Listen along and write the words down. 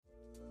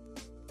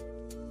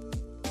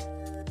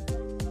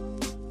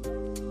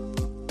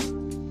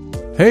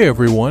Hey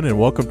everyone, and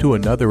welcome to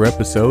another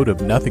episode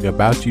of Nothing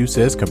About You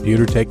Says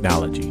Computer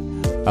Technology,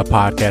 a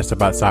podcast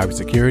about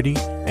cybersecurity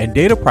and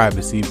data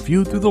privacy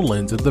viewed through the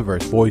lens of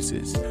diverse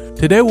voices.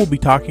 Today we'll be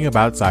talking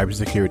about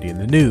cybersecurity in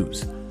the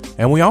news,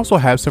 and we also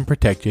have some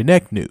Protect Your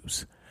Neck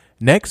news.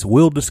 Next,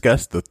 we'll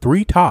discuss the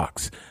 3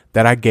 talks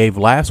that I gave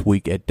last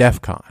week at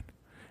DEF CON.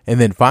 And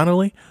then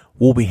finally,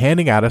 we'll be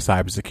handing out a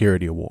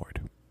cybersecurity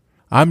award.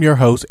 I'm your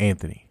host,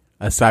 Anthony,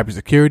 a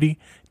cybersecurity,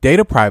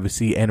 data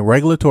privacy, and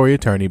regulatory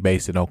attorney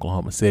based in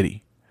Oklahoma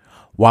City.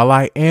 While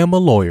I am a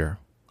lawyer,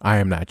 I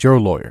am not your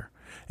lawyer,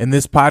 and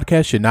this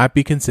podcast should not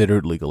be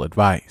considered legal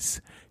advice.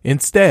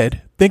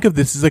 Instead, think of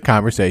this as a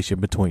conversation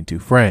between 2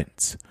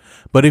 friends.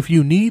 But if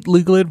you need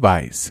legal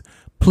advice,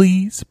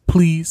 please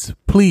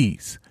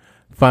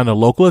find a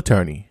local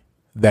attorney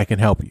that can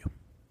help you.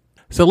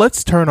 So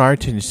let's turn our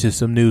attention to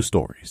some news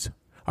stories.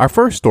 Our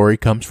first story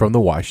comes from the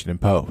Washington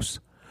Post.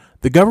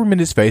 The government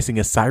is facing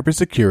a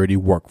cybersecurity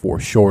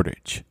workforce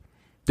shortage.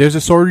 There's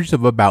a shortage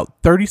of about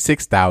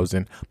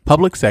 36,000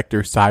 public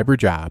sector cyber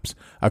jobs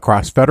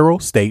across federal,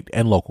 state,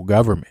 and local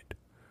government.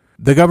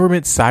 The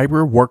government's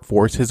cyber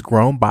workforce has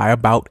grown by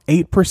about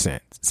 8%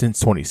 since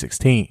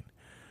 2016.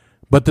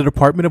 But the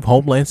Department of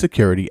Homeland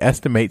Security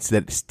estimates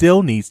that it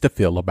still needs to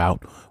fill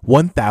about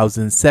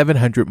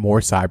 1,700 more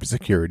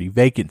cybersecurity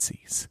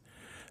vacancies.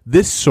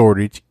 This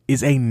shortage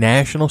is a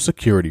national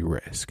security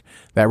risk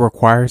that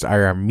requires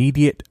our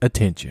immediate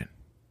attention.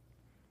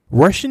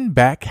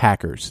 Russian-backed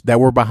hackers that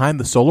were behind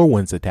the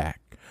SolarWinds attack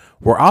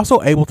were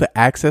also able to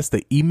access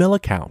the email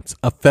accounts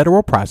of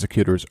federal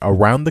prosecutors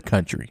around the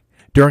country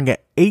during an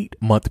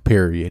 8-month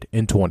period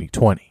in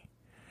 2020.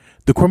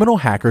 The criminal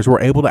hackers were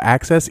able to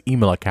access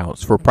email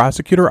accounts for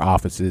prosecutor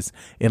offices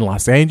in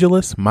Los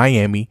Angeles,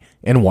 Miami,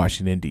 and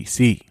Washington,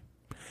 D.C.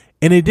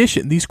 In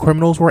addition, these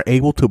criminals were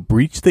able to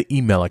breach the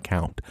email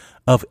account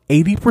of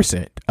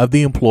 80% of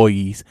the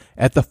employees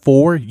at the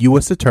 4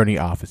 U.S. attorney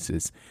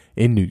offices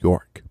in New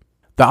York.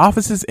 The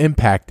offices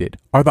impacted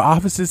are the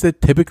offices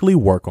that typically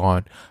work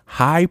on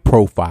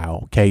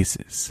high-profile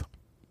cases.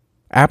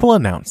 Apple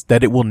announced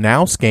that it will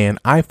now scan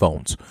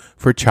iPhones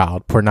for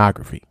child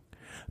pornography.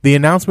 The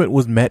announcement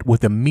was met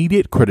with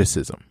immediate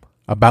criticism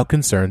about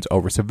concerns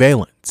over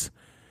surveillance.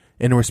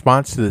 In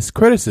response to this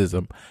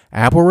criticism,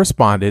 Apple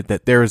responded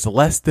that there is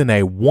less than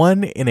a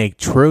 1 in a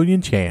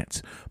trillion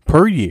chance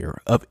per year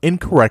of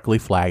incorrectly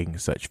flagging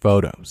such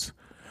photos.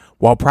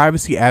 While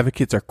privacy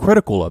advocates are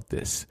critical of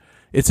this,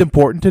 it's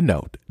important to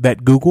note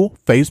that Google,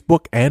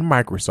 Facebook, and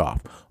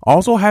Microsoft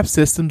also have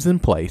systems in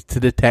place to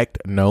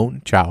detect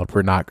known child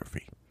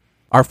pornography.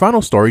 Our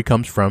final story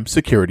comes from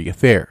Security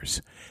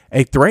Affairs.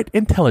 A threat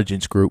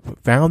intelligence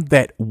group found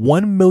that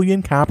 1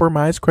 million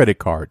compromised credit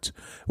cards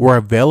were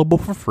available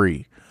for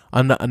free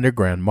on the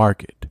underground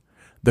market.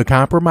 The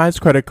compromised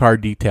credit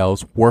card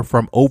details were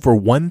from over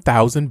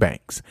 1,000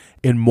 banks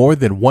in more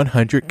than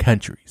 100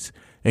 countries,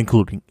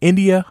 including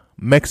India,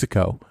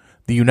 Mexico,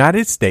 the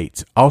United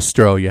States,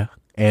 Australia,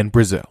 and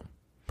Brazil.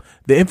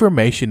 The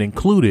information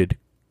included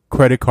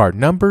credit card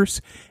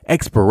numbers,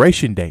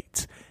 expiration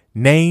dates,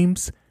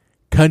 names,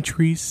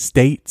 countries,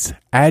 states,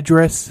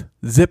 address,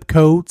 zip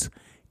codes,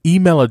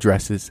 email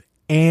addresses,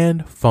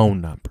 and phone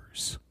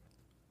numbers.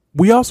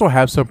 We also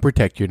have some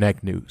Protect Your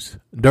Neck news.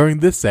 During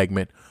this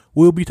segment,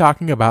 we'll be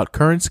talking about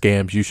current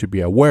scams you should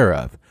be aware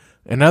of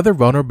and other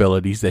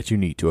vulnerabilities that you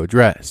need to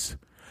address.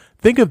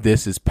 Think of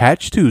this as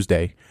Patch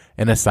Tuesday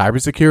and a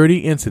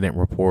cybersecurity incident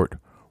report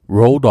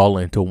rolled all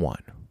into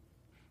one.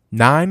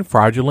 9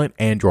 fraudulent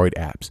Android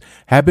apps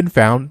have been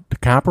found to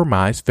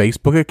compromise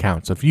Facebook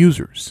accounts of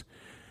users.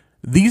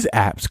 These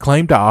apps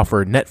claim to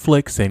offer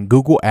Netflix and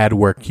Google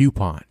AdWare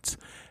coupons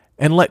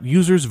and let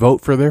users vote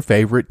for their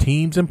favorite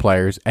teams and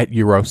players at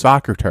Euro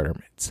soccer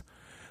tournaments,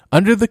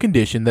 under the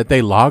condition that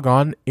they log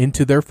on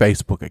into their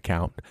Facebook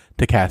account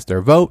to cast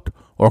their vote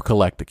or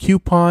collect a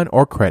coupon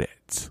or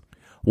credits.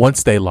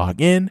 Once they log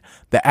in,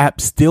 the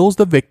app steals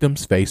the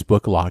victim's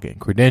Facebook login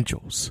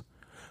credentials.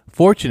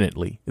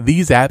 Fortunately,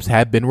 these apps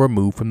have been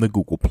removed from the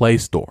Google Play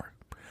Store.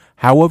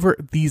 However,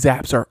 these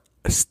apps are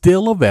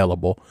still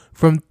available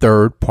from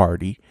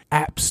third-party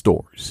app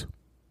stores.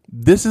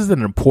 This is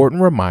an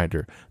important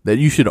reminder that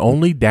you should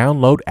only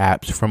download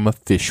apps from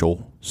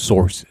official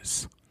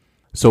sources.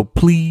 So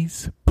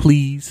please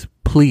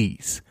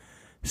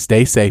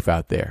stay safe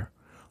out there.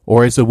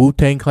 Or as the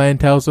Wu-Tang Clan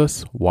tells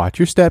us, watch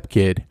your step,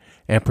 kid,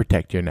 and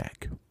protect your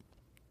neck.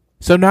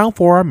 So now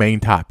for our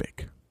main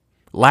topic.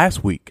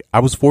 Last week,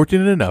 I was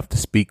fortunate enough to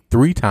speak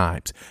 3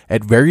 times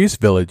at various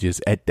villages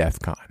at DEF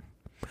CON.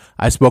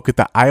 I spoke at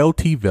the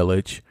IoT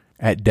Village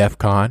at DEF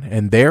CON,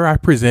 and there I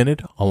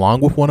presented, along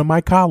with one of my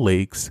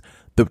colleagues,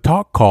 the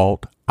talk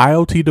called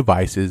IoT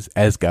Devices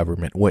as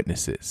Government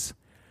Witnesses.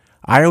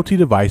 IoT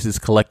devices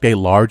collect a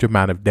large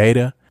amount of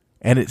data,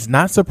 and it's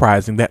not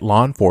surprising that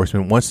law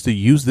enforcement wants to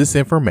use this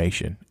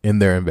information in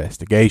their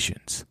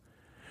investigations.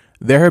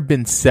 There have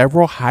been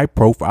several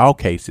high-profile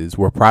cases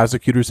where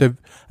prosecutors have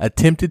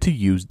attempted to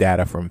use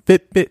data from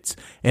Fitbits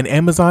and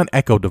Amazon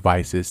Echo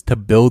devices to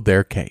build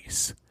their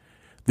case.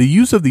 The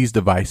use of these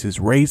devices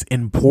raise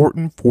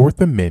important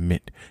Fourth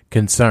Amendment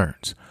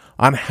concerns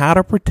on how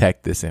to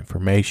protect this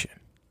information.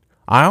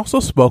 I also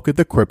spoke at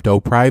the Crypto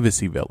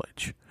Privacy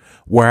Village,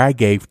 where I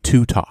gave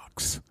 2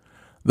 talks.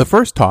 The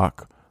first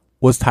talk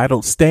was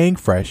titled Staying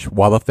Fresh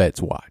While the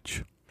Feds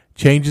Watch: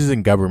 Changes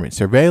in Government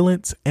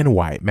Surveillance and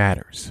Why It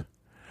Matters.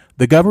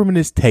 The government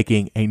is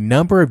taking a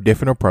number of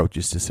different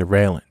approaches to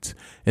surveillance.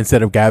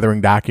 Instead of gathering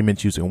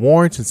documents using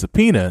warrants and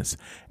subpoenas,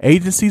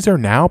 agencies are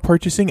now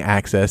purchasing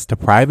access to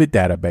private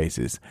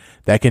databases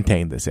that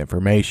contain this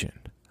information.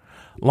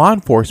 Law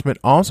enforcement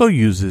also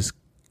uses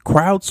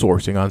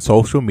crowdsourcing on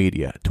social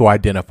media to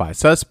identify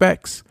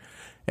suspects,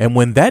 and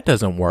when that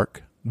doesn't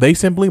work, they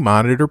simply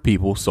monitor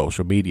people's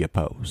social media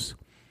posts.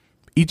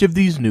 Each of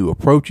these new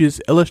approaches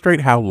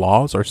illustrate how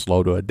laws are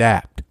slow to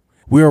adapt.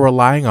 We are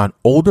relying on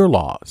older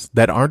laws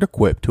that aren't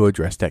equipped to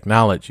address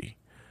technology.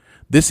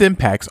 This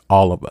impacts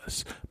all of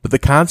us, but the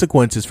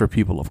consequences for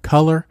people of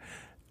color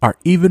are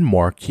even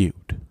more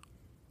acute.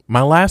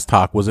 My last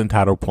talk was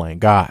entitled Playing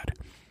God.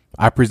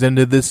 I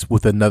presented this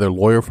with another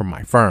lawyer from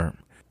my firm.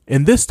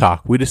 In this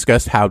talk, we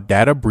discussed how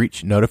data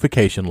breach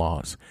notification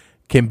laws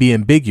can be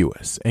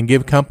ambiguous and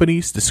give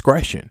companies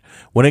discretion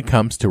when it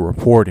comes to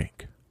reporting.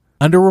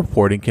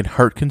 Underreporting can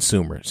hurt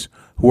consumers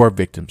who are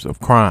victims of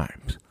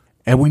crimes,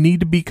 and we need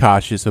to be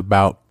cautious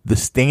about the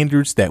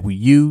standards that we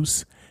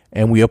use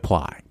and we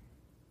apply.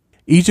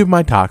 Each of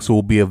my talks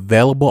will be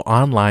available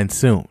online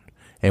soon,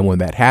 and when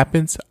that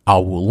happens, I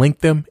will link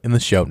them in the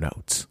show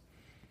notes.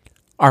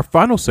 Our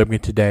final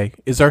segment today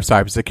is our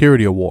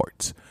Cybersecurity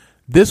Awards.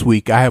 This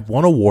week, I have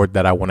one award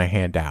that I want to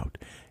hand out,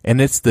 and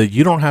it's the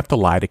You Don't Have to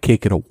Lie to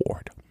Kick It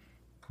award.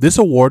 This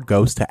award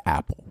goes to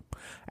Apple.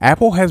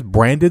 Apple has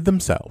branded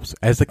themselves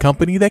as the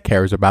company that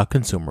cares about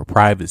consumer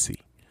privacy.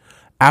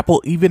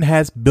 Apple even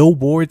has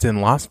billboards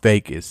in Las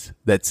Vegas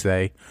that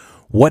say,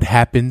 "What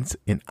happens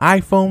in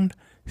iPhone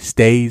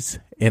stays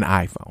in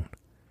iPhone."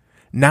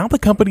 Now the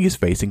company is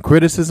facing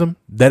criticism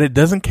that it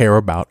doesn't care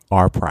about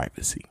our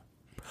privacy.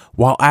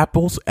 While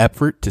Apple's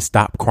effort to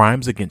stop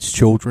crimes against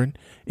children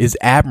is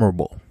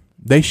admirable,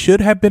 they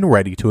should have been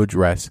ready to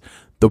address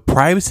the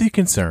privacy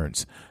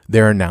concerns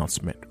their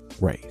announcement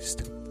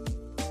raised.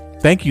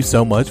 Thank you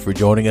so much for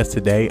joining us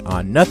today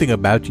on Nothing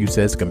About You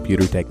Says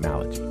Computer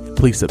Technology.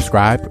 Please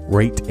subscribe,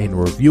 rate, and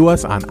review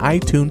us on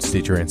iTunes,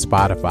 Stitcher, and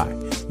Spotify.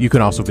 You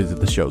can also visit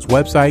the show's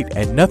website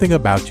at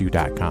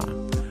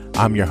nothingaboutyou.com.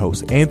 I'm your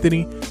host,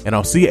 Anthony, and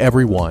I'll see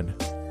everyone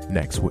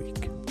next week.